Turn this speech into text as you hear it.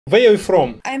Where are you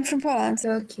from? I'm from Poland.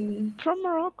 Okay. From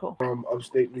Morocco. From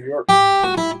upstate New York.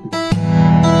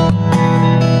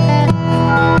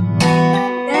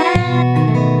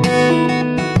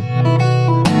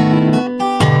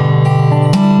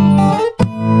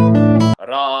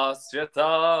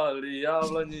 Расцветали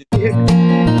яблони.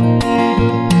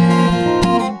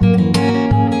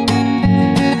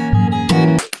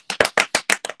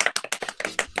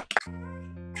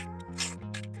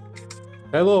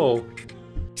 Hello!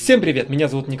 Всем привет, меня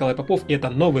зовут Николай Попов, и это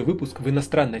новый выпуск в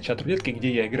иностранной чат-рулетке,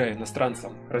 где я играю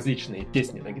иностранцам различные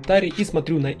песни на гитаре и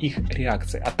смотрю на их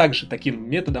реакции, а также таким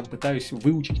методом пытаюсь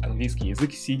выучить английский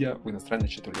язык, сидя в иностранной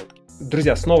чат-рулетке.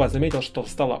 Друзья, снова заметил, что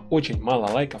стало очень мало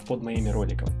лайков под моими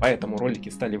роликами, поэтому ролики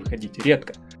стали выходить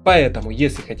редко. Поэтому,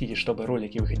 если хотите, чтобы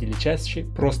ролики выходили чаще,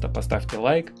 просто поставьте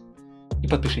лайк и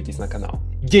подпишитесь на канал.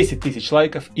 10 тысяч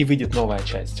лайков и выйдет новая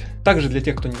часть. Также для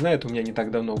тех, кто не знает, у меня не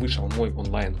так давно вышел мой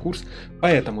онлайн-курс,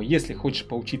 поэтому если хочешь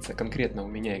поучиться конкретно у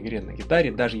меня игре на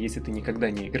гитаре, даже если ты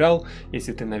никогда не играл,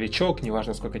 если ты новичок,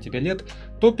 неважно сколько тебе лет,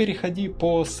 то переходи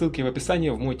по ссылке в описании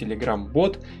в мой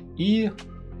телеграм-бот и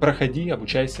проходи,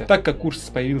 обучайся. Так как курс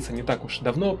появился не так уж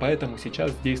давно, поэтому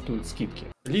сейчас действуют скидки.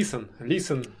 Listen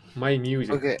my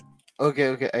music.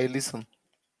 Okay, I listen.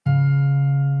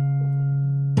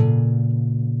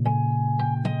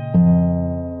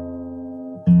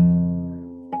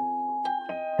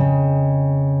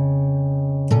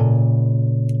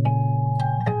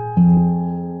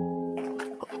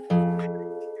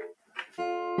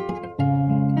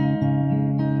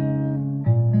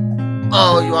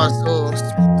 Oh, you are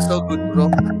so good, bro.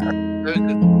 Very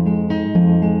good.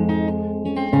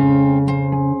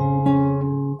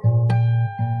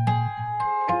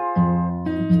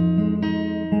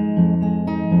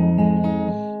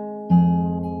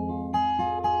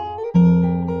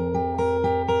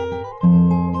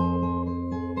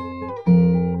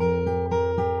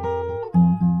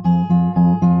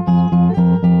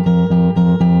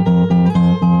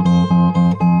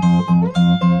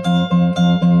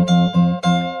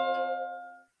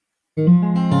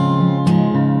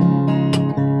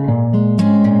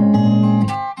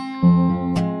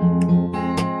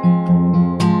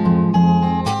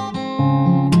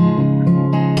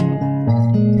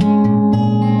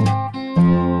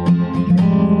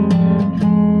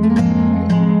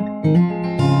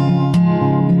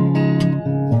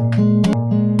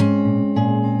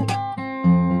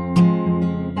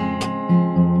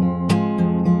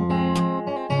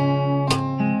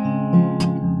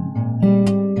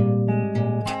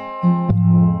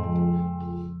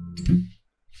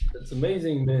 That's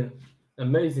amazing, man.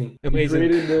 Amazing.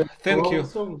 Amazing. Thank you.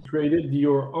 Created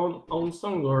your own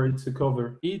song, or it's a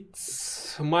cover?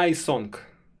 It's my song.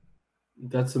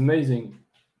 That's amazing.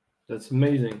 That's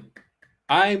amazing.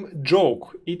 I'm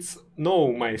joke. It's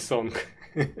no my song.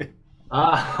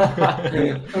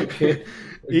 Okay.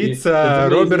 It's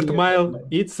That's Robert amazing. Miles.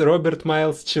 It's Robert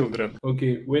Miles' Children.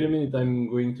 Okay, wait a minute. I'm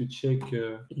going to check.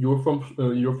 You're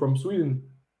from Sweden?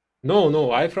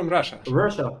 No, I'm from Russia.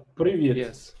 Russia. Привет.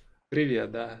 Yes.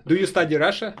 Привет, да. Do you study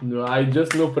Russia? No, I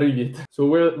just know привет. So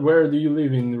where do you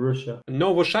live in Russia?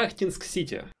 Новошахтинск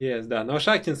city. Yes, да.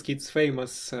 Новошахтинск, it's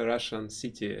famous Russian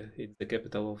city. It's the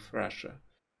capital of Russia.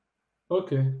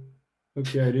 Okay.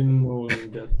 Okay, I didn't know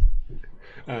that.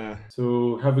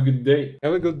 So have a good day.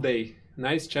 Have a good day.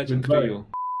 Nice chatting Goodbye. to you.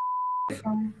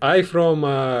 I from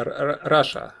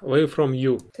Russia. Where from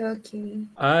you? Okay.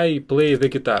 I play the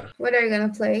guitar. What are you gonna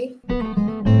play?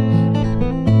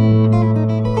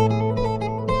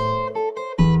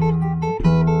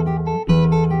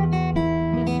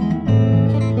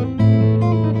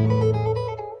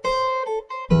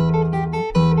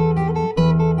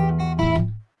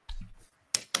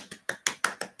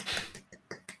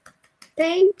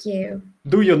 Thank you.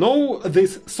 Do you know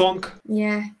this song?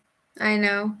 Yeah, I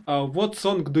know. What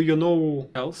song do you know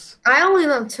else? I only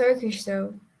know Turkish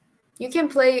though. You can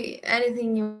play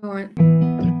anything you want.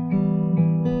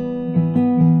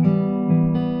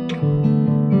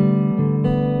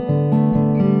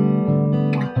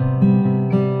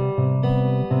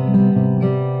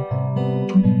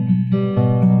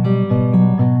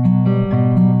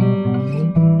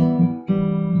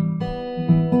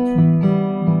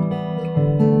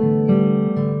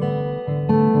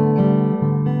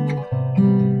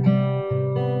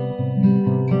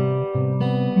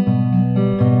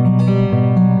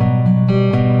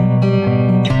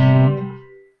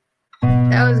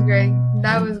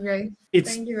 That was great.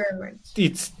 Thank you very much.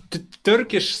 It's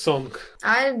Turkish song.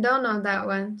 I don't know that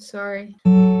one. Sorry.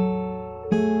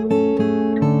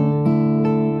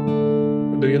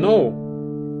 Do you know?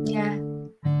 Yeah.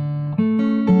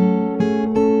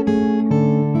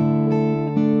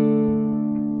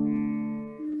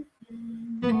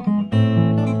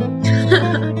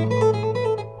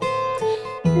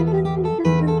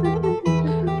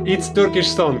 It's Turkish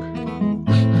song.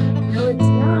 No, it's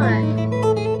not.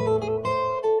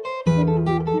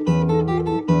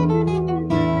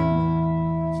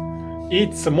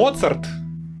 It's Mozart.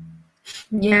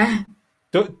 Yeah.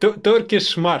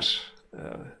 Turkish march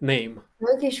name.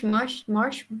 Turkish marsh.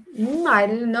 I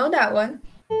didn't know that one.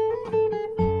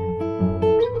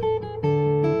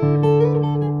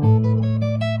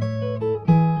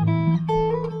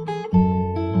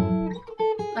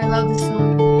 I love this song.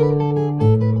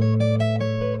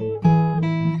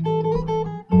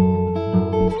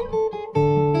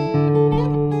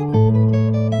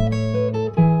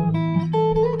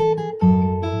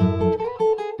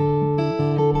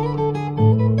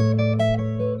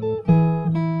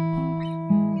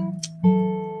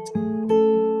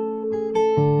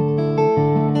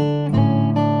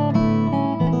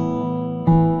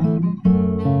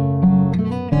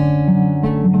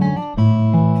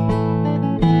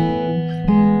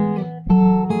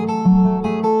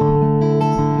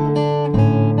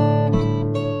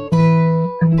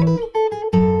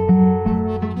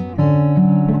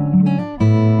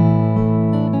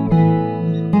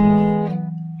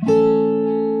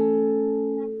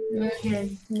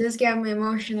 This got me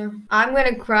emotional. I'm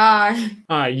gonna cry.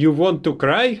 You want to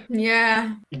cry?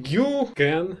 Yeah. You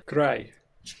can cry.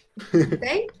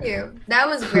 Thank you. That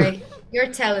was great. You're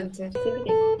talented.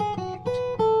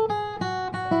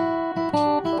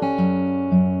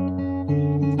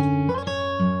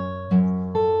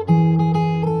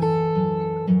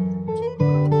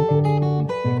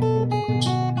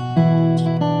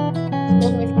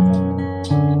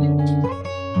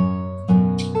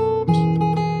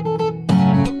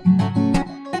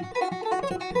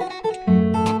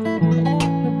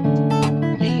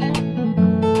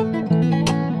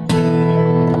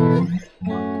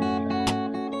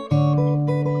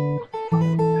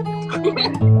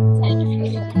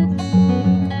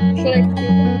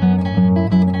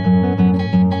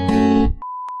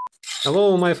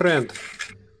 Hello, my friend.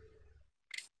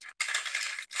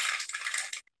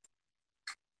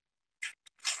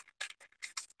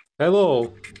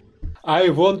 Hello. I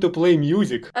want to play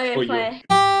music for play.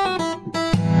 you.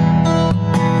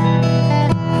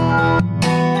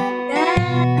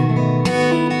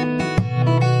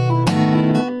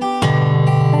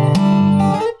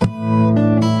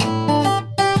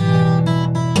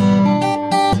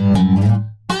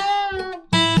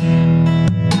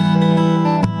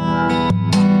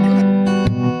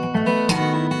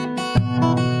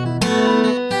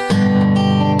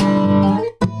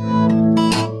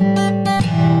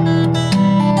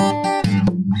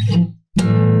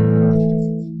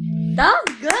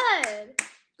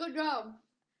 Good job.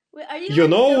 Wait, are You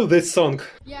know this song?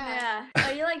 Yeah.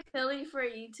 Are you like filming for a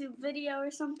YouTube video or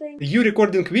something? You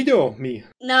recording video, me?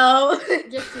 No.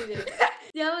 Just do this.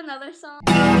 Do you have another song?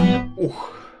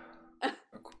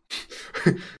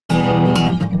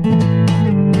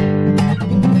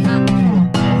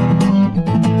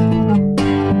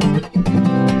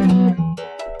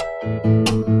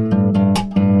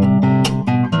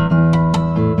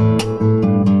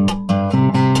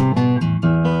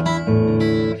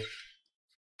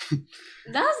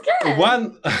 That was good.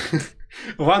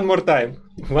 One more time.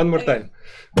 One more time.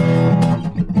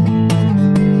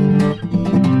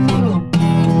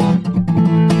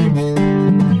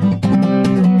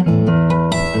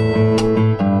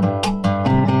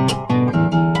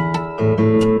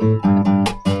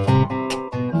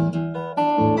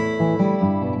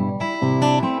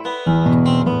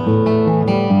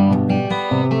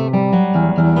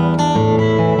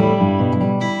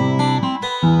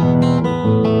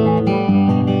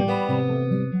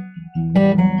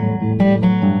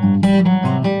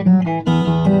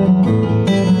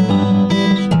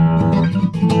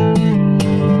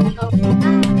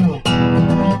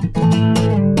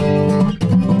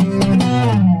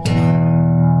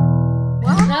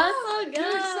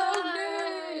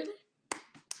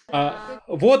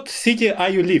 What city are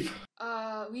you live?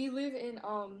 We live in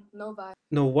Novi.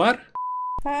 No, what?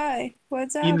 Hi,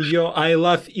 what's up? I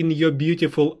love in your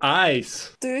beautiful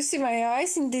eyes. Do you see my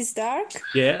eyes in this dark?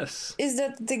 Yes. Is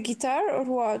that the guitar or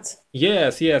what?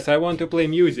 Yes, I want to play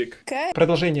music. Okay.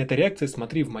 Продолжение этой реакции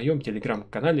смотри в моем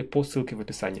телеграм-канале по ссылке в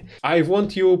описании. I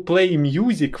want you play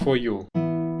music for you.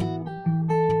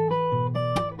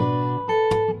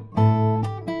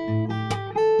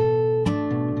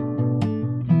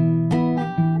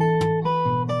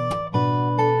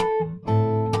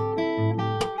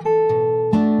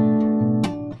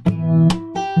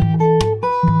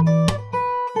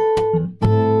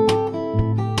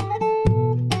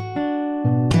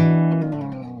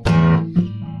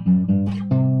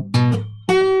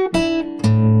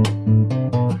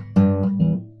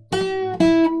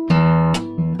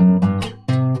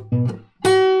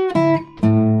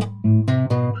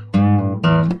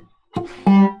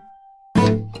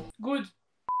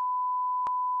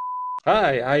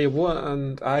 Hi,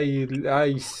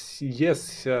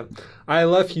 yes, I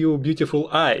love you, beautiful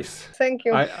eyes. Thank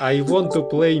you. I want to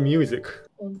play music.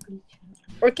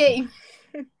 Okay.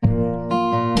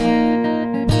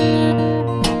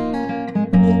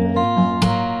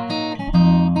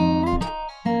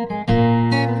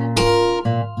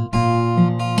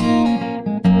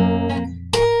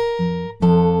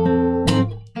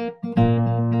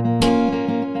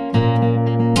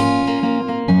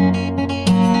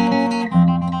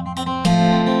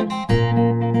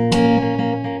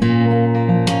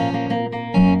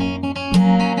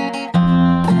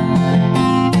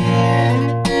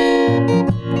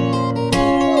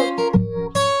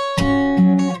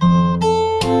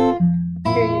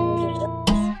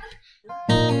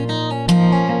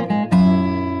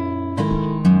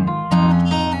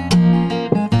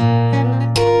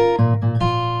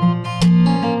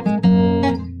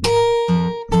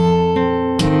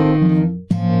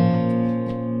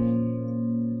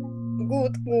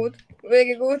 Good.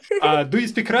 Very good. Do you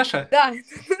speak Russia? Да.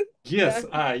 Yes,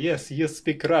 Да. yes, you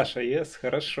speak Russia, yes,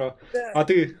 хорошо. Да. А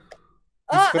ты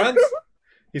из Франции?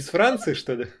 Из Франции,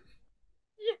 что ли?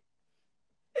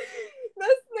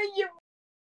 Нас наеб...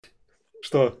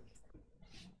 Что?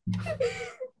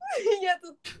 Я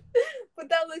тут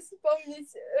пыталась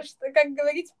вспомнить, что, как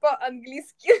говорить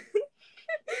по-английски.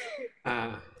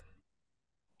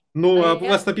 Ну, а у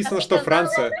вас написано, что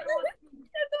Франция.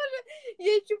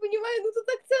 Я еще понимаю, ну тут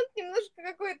акцент немножко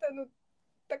какой-то, ну,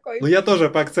 такой. Ну, я тоже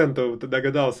по акценту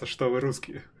догадался, что вы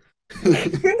русские. Да,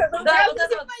 вот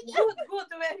это вот. Good,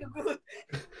 very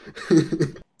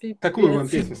good. Какую вам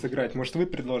песню сыграть? Может, вы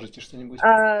предложите что-нибудь?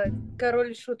 А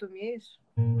король и шут умеешь?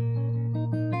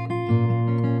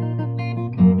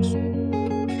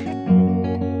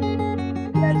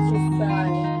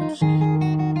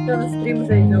 Все, на стрим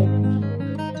зайдем.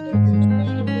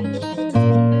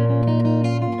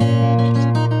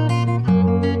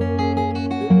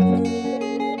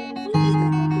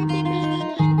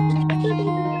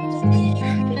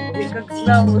 Я как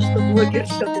знала, что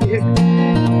блогерша ты.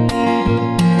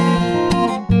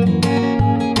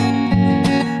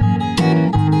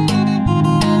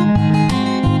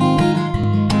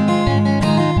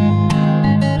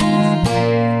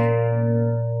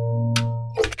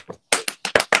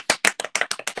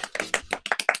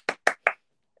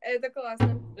 Это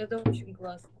классно. Это очень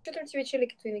классно. Что там тебе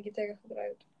челики твои на гитарах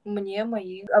играют? Мне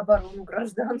мои оборону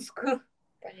гражданскую.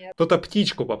 Понятно. Кто-то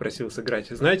птичку попросил сыграть.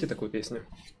 Знаете такую песню?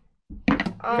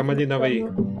 Камалиновой.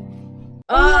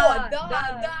 Да.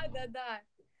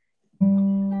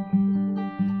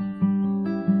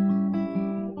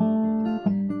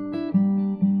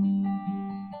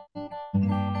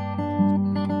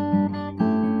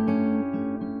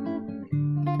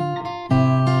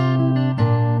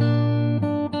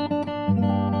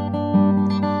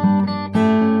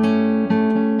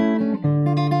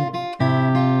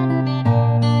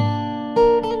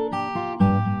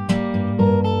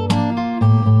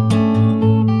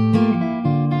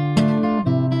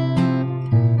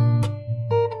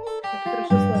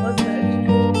 Хорошо слова знаешь.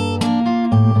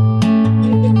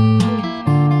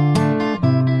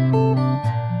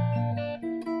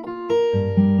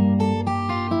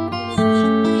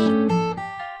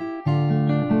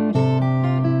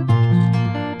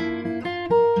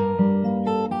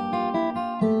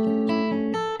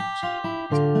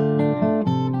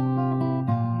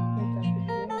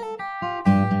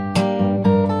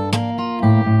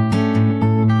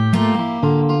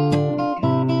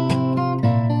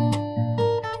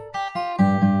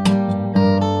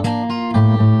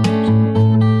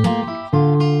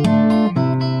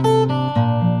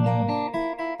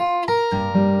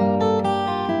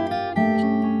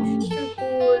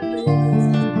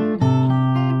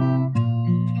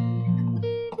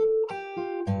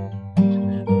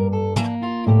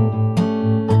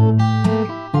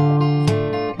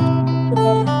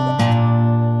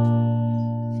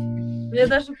 Мне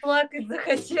даже плакать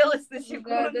захотелось на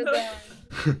секунду.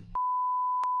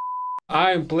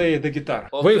 I'm playing the guitar.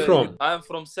 Where you from? I'm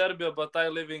from Serbia, but I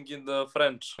living in the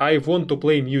French. I want to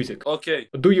play music. Okay.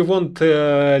 Do you want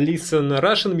listen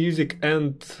Russian music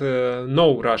and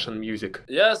know Russian music?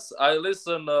 Yes, I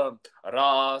listen.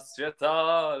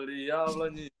 Расцветали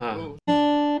яблони.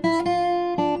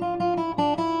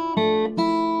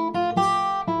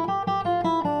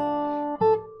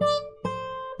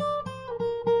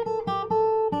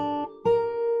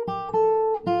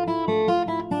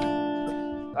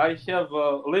 I have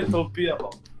a little piano.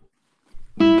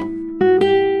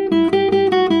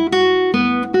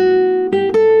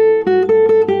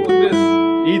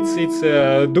 It's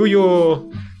do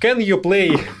you can you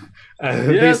play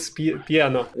this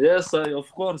piano? Yes,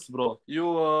 of course, bro.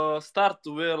 You start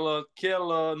with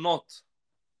kill note.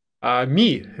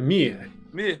 Me. Me.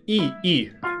 E.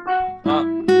 Ah.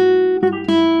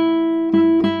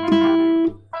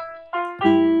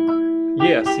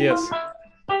 Yes.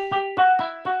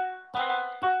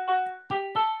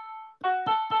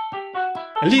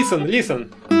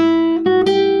 Listen.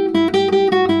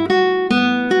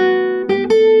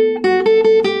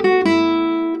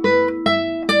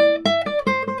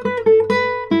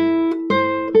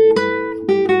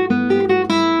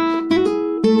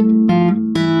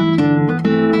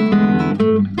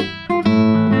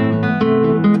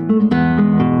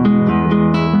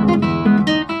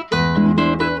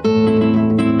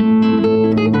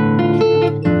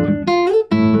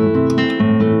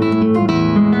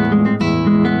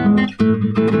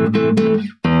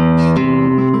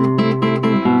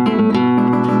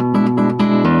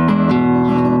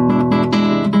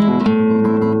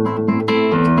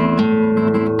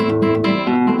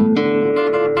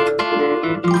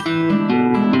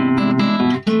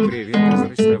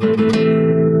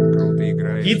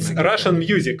 It's Russian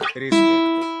music.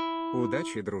 Респект.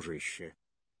 Удачи, дружище.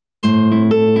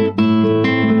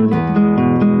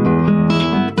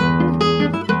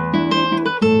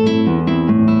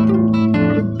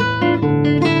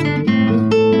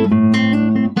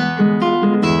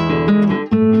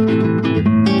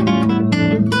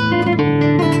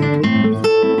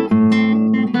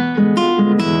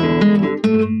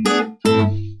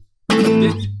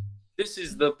 This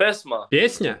is the песня.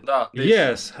 Песня? Да.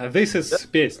 Yes, this is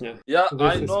песня. Yeah, This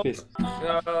I is know. песня.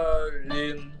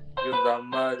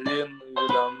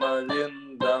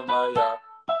 Малин, да моя.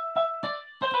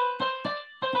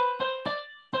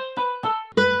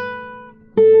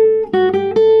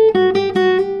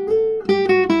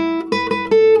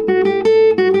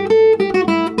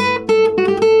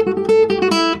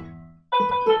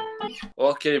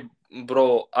 Okay,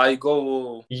 bro, I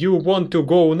go. You want to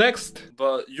go next?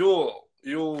 But you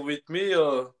with me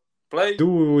play?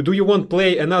 Do you want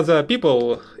play another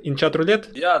people in chat roulette?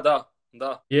 Yeah, да.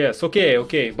 Yes,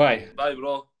 okay, bye. Bye,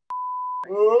 bro.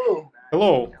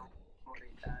 Hello,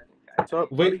 What's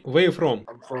up, where you from?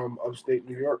 I'm from upstate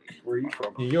New York. Where are you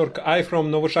from? New York. I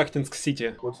from Novoshakhtinsk city.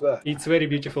 What's that? It's very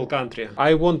beautiful country.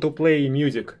 I want to play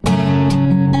music.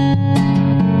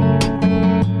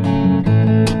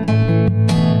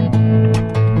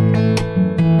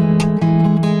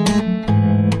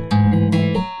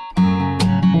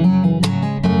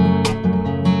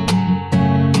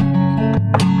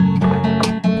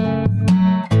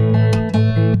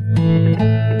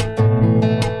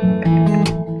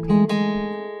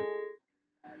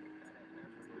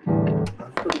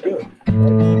 That's pretty good.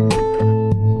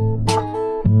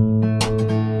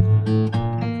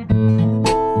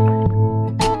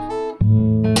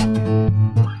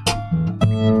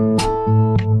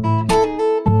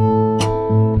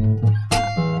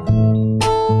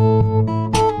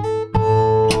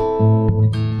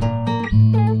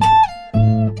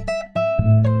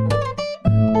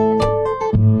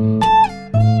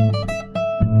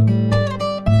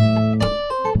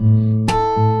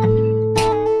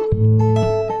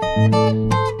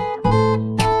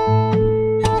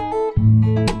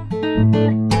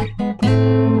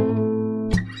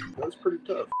 That's pretty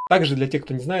tough. Также для тех,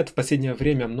 кто не знает, в последнее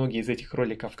время многие из этих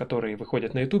роликов, которые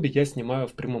выходят на YouTube, я снимаю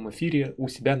в прямом эфире у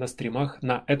себя на стримах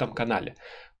на этом канале.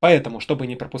 Поэтому, чтобы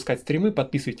не пропускать стримы,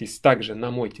 подписывайтесь также на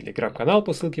мой телеграм-канал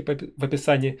по ссылке в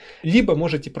описании, либо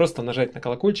можете просто нажать на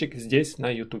колокольчик здесь на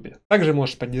YouTube. Также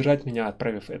можешь поддержать меня,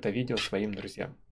 отправив это видео своим друзьям.